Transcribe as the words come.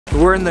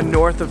We're in the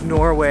north of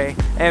Norway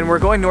and we're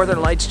going northern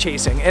lights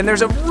chasing, and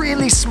there's a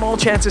really small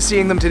chance of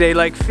seeing them today,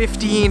 like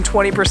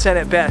 15–20%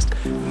 at best.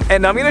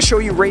 And I'm gonna show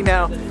you right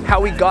now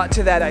how we got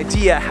to that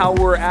idea, how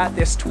we're at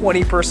this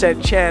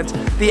 20% chance,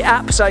 the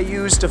apps I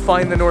use to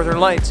find the northern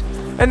lights,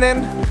 and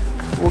then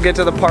we'll get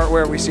to the part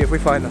where we see if we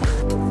find them.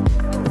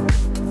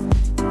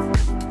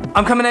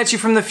 I'm coming at you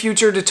from the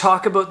future to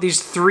talk about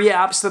these 3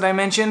 apps that I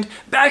mentioned.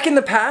 Back in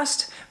the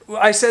past,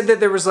 I said that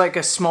there was like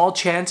a small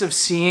chance of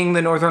seeing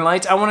the northern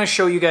lights. I want to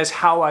show you guys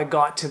how I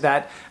got to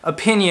that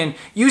opinion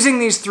using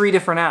these 3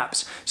 different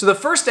apps. So the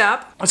first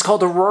app is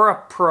called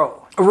Aurora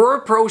Pro.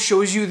 Aurora Pro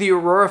shows you the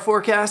aurora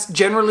forecast.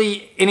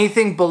 Generally,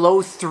 anything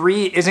below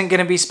 3 isn't going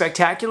to be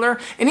spectacular.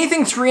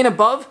 Anything 3 and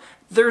above,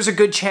 there's a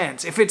good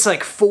chance. If it's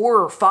like 4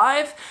 or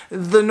 5,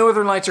 the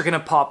northern lights are going to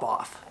pop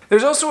off.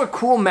 There's also a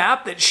cool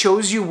map that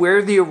shows you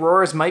where the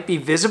auroras might be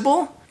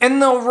visible. And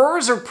the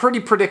auroras are pretty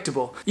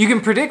predictable. You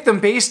can predict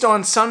them based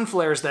on sun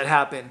flares that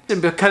happen.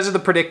 And because of the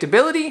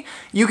predictability,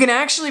 you can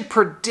actually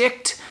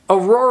predict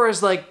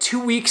auroras like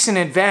 2 weeks in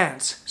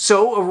advance.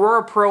 So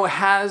Aurora Pro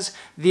has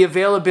the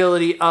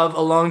availability of a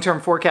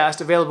long-term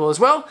forecast available as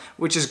well,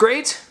 which is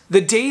great.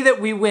 The day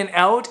that we went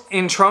out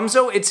in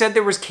Tromso, it said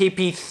there was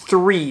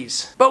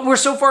KP3s. But we're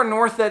so far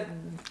north that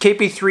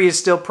KP3 is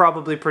still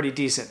probably pretty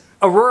decent.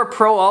 Aurora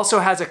Pro also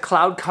has a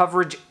cloud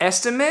coverage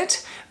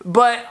estimate,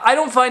 but I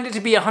don't find it to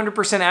be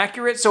 100%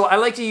 accurate, so I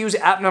like to use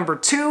app number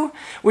 2,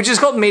 which is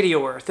called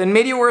MeteoEarth. And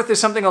MeteoEarth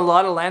is something a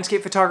lot of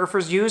landscape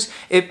photographers use.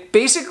 It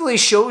basically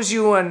shows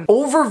you an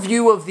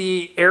overview of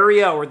the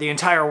area or the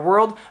entire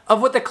world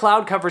of what the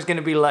cloud cover is going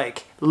to be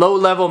like. Low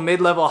level,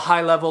 mid level,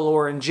 high level,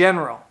 or in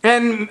general.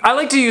 And I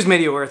like to use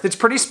MeteoEarth. It's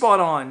pretty spot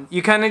on.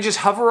 You kind of just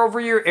hover over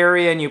your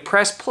area and you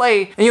press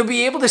play, and you'll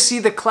be able to see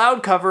the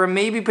cloud cover and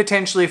maybe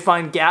potentially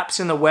find gaps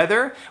in the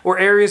weather or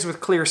areas with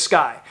clear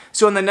sky.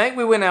 So on the night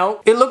we went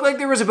out, it looked like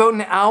there was about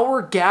an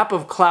hour gap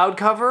of cloud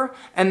cover,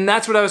 and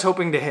that's what I was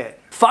hoping to hit.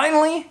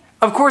 Finally,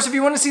 of course, if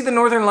you want to see the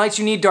northern lights,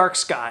 you need dark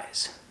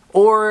skies.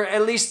 Or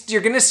at least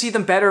you're going to see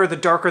them better the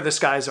darker the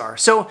skies are.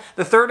 So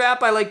the third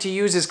app I like to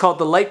use is called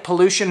the Light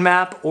Pollution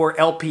Map, or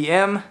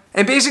LPM.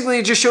 And basically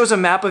it just shows a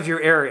map of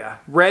your area.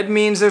 Red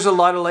means there's a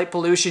lot of light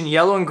pollution,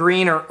 yellow and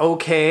green are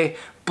okay.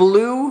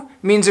 Blue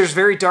means there's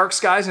very dark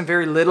skies and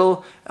very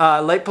little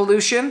light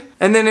pollution.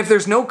 And then if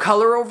there's no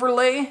color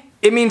overlay,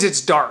 it means it's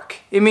dark.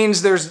 It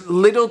means there's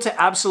little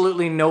to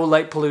absolutely no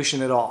light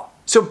pollution at all.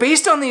 So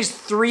based on these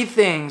 3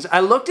 things,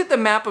 I looked at the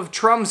map of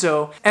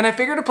Tromso and I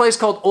figured a place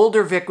called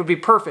Oldervik would be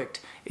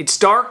perfect. It's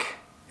dark,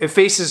 it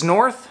faces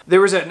north,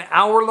 there was an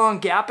hour-long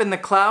gap in the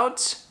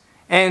clouds,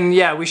 and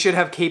yeah, we should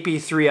have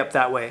KP3 up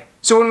that way.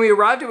 So when we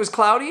arrived, it was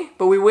cloudy,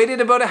 but we waited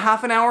about a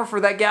half an hour for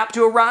that gap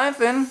to arrive,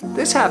 and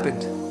this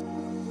happened.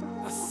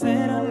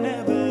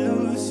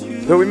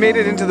 So we made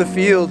it into the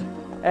field,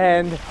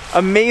 and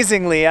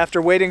amazingly,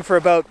 after waiting for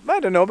about, I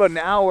don't know, about an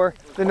hour,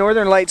 the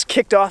northern lights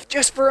kicked off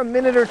just for a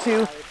minute or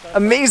 2.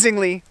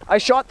 Amazingly, I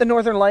shot the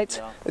northern lights.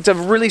 It's a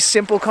really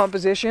simple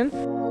composition.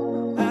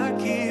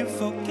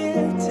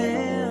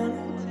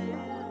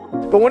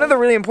 But one of the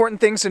really important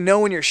things to know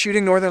when you're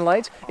shooting northern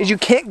lights is you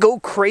can't go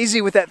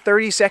crazy with that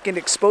 30-second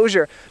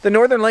exposure. The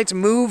northern lights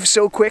move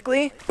so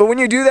quickly, but when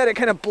you do that, it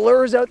kind of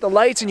blurs out the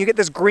lights and you get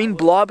this green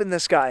blob in the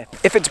sky.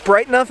 If it's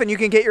bright enough and you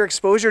can get your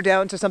exposure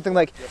down to something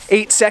like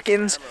 8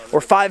 seconds or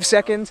 5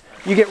 seconds,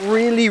 you get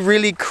really,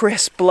 really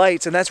crisp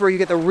lights, and that's where you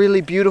get the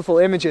really beautiful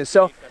images.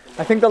 So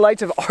I think the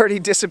lights have already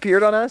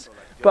disappeared on us,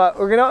 but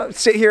we're gonna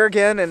sit here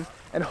again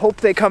and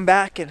hope they come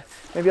back, and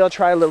maybe I'll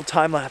try a little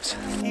time lapse.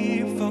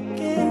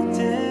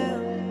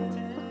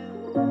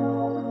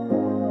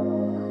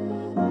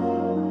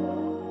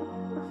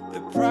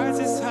 Price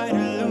is high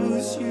to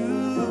lose you.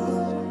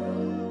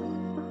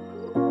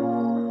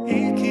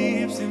 It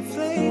keeps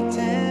inflating.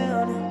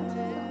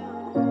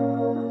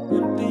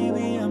 And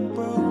baby, I'm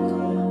broke.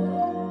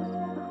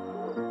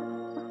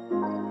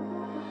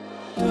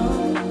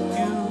 Don't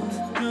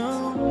you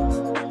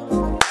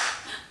know?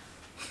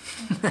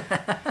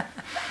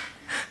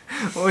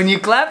 When you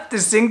clap to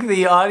sync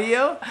the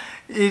audio,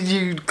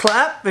 you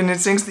clap and it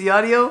syncs the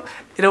audio,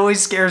 it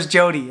always scares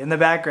Jody in the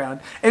background.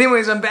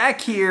 Anyways, I'm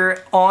back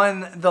here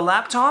on the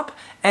laptop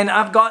and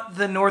I've got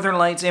the Northern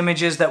Lights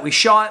images that we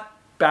shot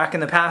back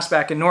in the past,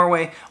 back in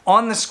Norway,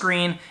 on the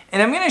screen,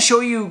 and I'm going to show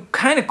you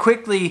kind of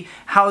quickly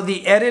how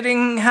the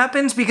editing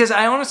happens, because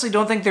I honestly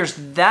don't think there's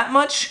that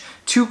much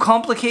too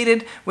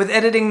complicated with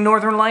editing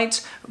Northern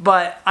Lights,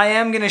 but I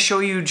am going to show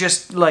you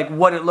just like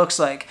what it looks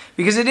like,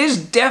 because it is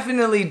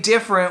definitely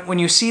different when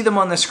you see them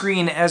on the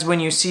screen as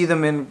when you see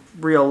them in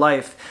real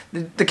life.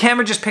 The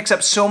camera just picks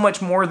up so much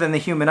more than the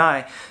human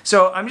eye.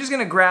 So I'm just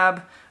going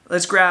to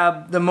let's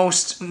grab the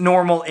most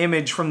normal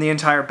image from the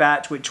entire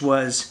batch, which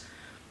was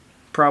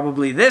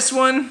probably this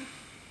one.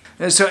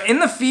 So in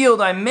the field,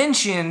 I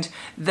mentioned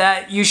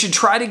that you should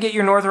try to get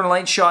your Northern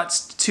Light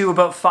shots to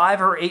about 5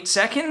 or 8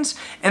 seconds.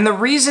 And the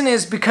reason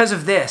is because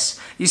of this.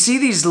 You see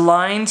these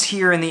lines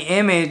here in the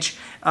image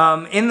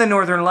in the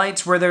Northern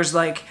Lights where there's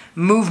like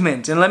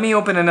movement. And let me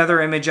open another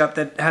image up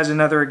that has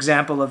another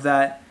example of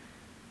that.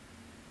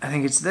 I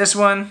think it's this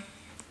one.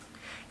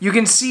 You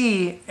can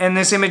see, and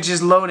this image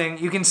is loading,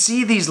 you can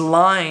see these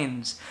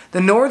lines. The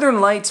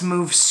northern lights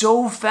move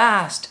so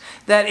fast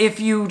that if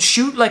you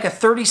shoot like a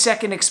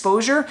 30-second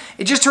exposure,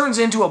 it just turns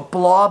into a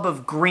blob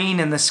of green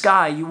in the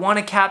sky. You want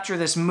to capture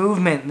this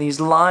movement and these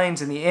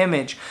lines in the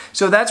image.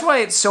 So that's why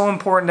it's so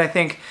important, I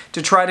think,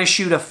 to try to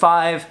shoot a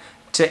 5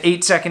 to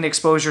 8 second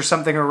exposure,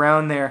 something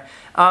around there.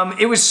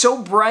 It was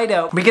so bright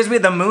out because we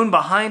had the moon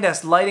behind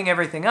us lighting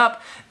everything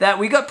up that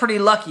we got pretty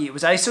lucky. It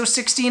was ISO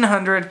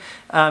 1600,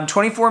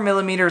 24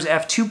 millimeters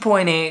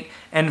f2.8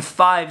 and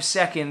 5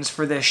 seconds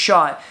for this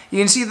shot. You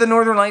can see the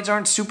northern lights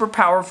aren't super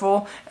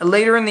powerful.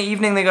 Later in the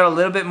evening they got a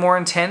little bit more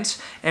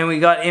intense and we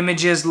got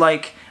images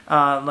like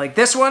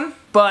this one,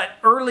 but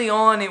early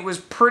on it was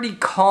pretty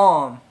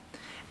calm.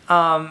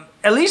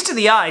 At least to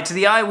the eye. To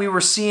the eye we were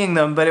seeing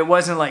them, but it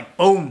wasn't like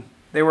boom.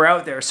 They were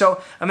out there.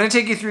 So I'm going to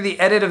take you through the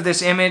edit of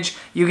this image.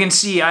 You can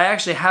see I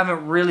actually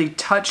haven't really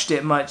touched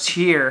it much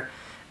here.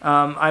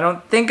 I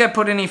don't think I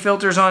put any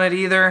filters on it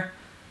either.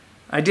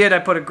 I did. I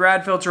put a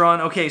grad filter on.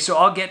 Okay, so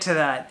I'll get to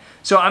that.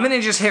 So I'm going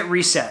to just hit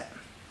reset.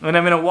 And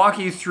I'm going to walk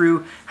you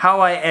through how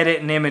I edit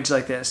an image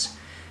like this.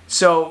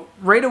 So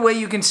right away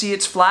you can see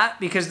it's flat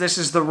because this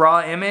is the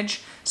raw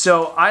image.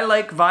 So I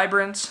like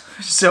vibrance.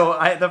 So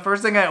the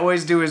first thing I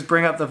always do is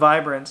bring up the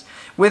vibrance.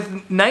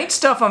 With night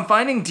stuff, I'm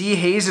finding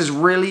dehaze is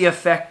really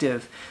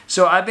effective.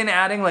 So I've been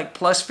adding like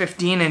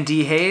 +15 in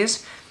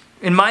dehaze.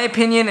 In my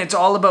opinion, it's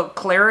all about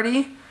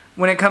clarity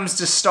when it comes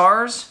to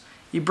stars.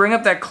 You bring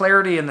up that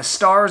clarity and the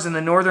stars and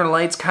the northern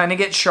lights kind of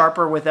get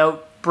sharper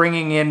without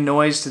bringing in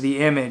noise to the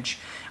image.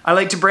 I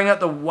like to bring up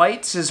the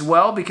whites as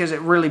well because it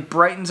really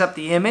brightens up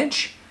the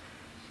image.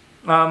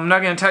 I'm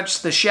not going to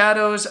touch the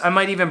shadows. I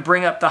might even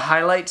bring up the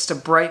highlights to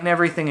brighten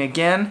everything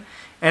again.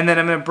 And then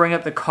I'm going to bring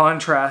up the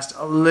contrast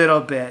a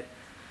little bit.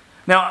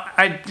 Now,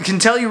 I can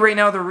tell you right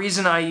now the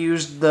reason I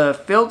used the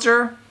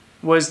filter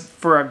was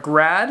for a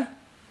grad.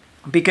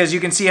 Because you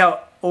can see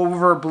how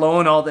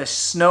overblown all this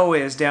snow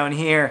is down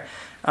here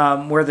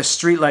where the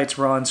streetlights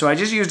were on. So I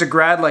just used a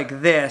grad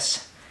like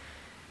this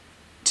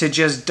to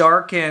just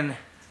darken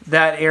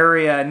that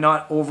area and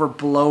not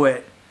overblow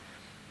it.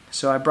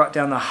 So I brought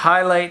down the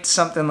highlights,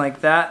 something like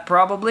that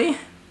probably.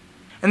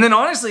 And then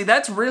honestly,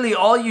 that's really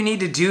all you need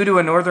to do to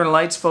a Northern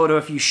Lights photo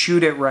if you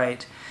shoot it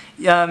right.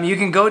 You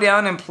can go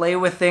down and play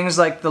with things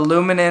like the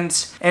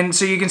luminance. And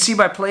so you can see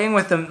by playing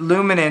with the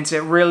luminance,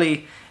 it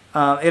really,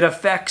 it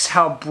affects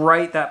how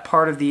bright that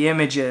part of the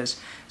image is.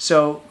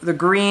 So the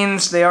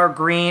greens, they are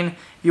green.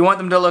 If you want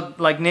them to look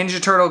like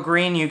Ninja Turtle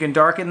green, you can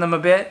darken them a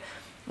bit.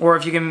 Or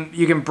if you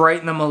can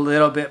brighten them a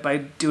little bit by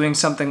doing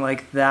something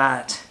like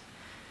that.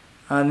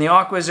 And the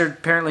aquas are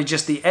apparently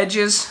just the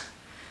edges.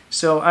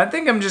 So I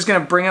think I'm just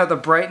going to bring out the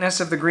brightness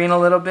of the green a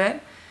little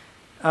bit.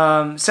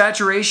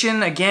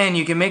 Saturation, again,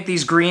 you can make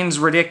these greens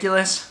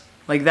ridiculous.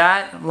 Like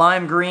that,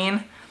 lime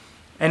green.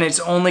 And it's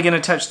only going to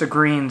touch the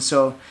green.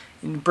 So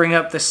you bring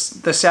up the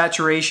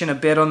saturation a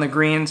bit on the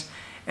greens.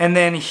 And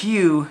then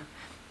hue.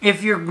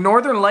 If your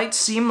Northern Lights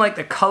seem like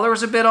the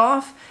color's a bit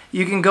off,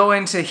 you can go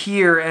into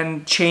here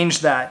and change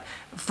that.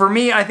 For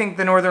me, I think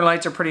the Northern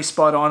Lights are pretty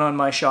spot on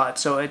my shot,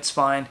 so it's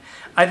fine.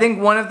 I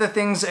think one of the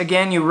things,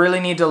 again, you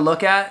really need to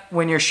look at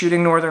when you're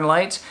shooting Northern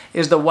Lights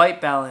is the white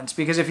balance.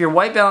 Because if your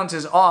white balance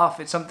is off,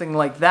 it's something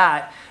like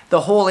that,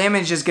 the whole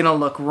image is going to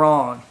look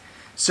wrong.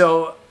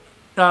 So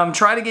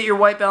try to get your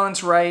white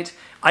balance right.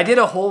 I did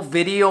a whole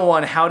video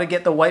on how to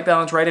get the white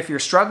balance right if you're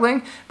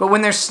struggling, but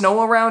when there's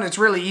snow around, it's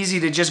really easy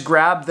to just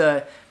grab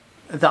the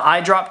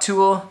eyedrop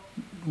tool,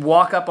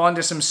 walk up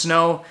onto some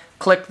snow,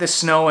 click the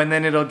snow, and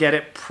then it'll get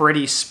it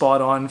pretty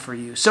spot on for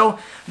you. So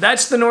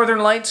that's the Northern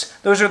Lights.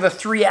 Those are the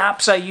 3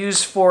 apps I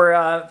use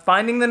for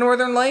finding the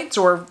Northern Lights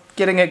or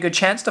getting a good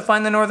chance to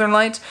find the Northern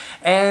Lights,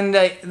 and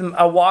a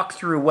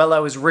walkthrough while I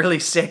was really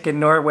sick in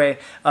Norway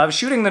of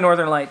shooting the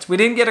Northern Lights. We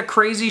didn't get a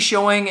crazy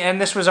showing, and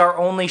this was our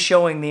only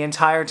showing the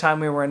entire time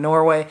we were in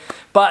Norway,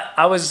 but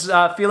I was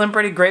feeling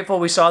pretty grateful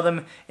we saw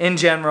them in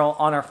general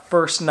on our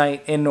first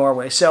night in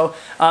Norway. So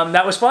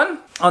that was fun.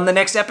 On the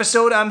next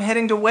episode, I'm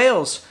heading to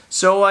Wales,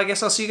 so I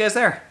guess I'll see you guys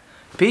there.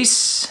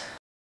 Peace.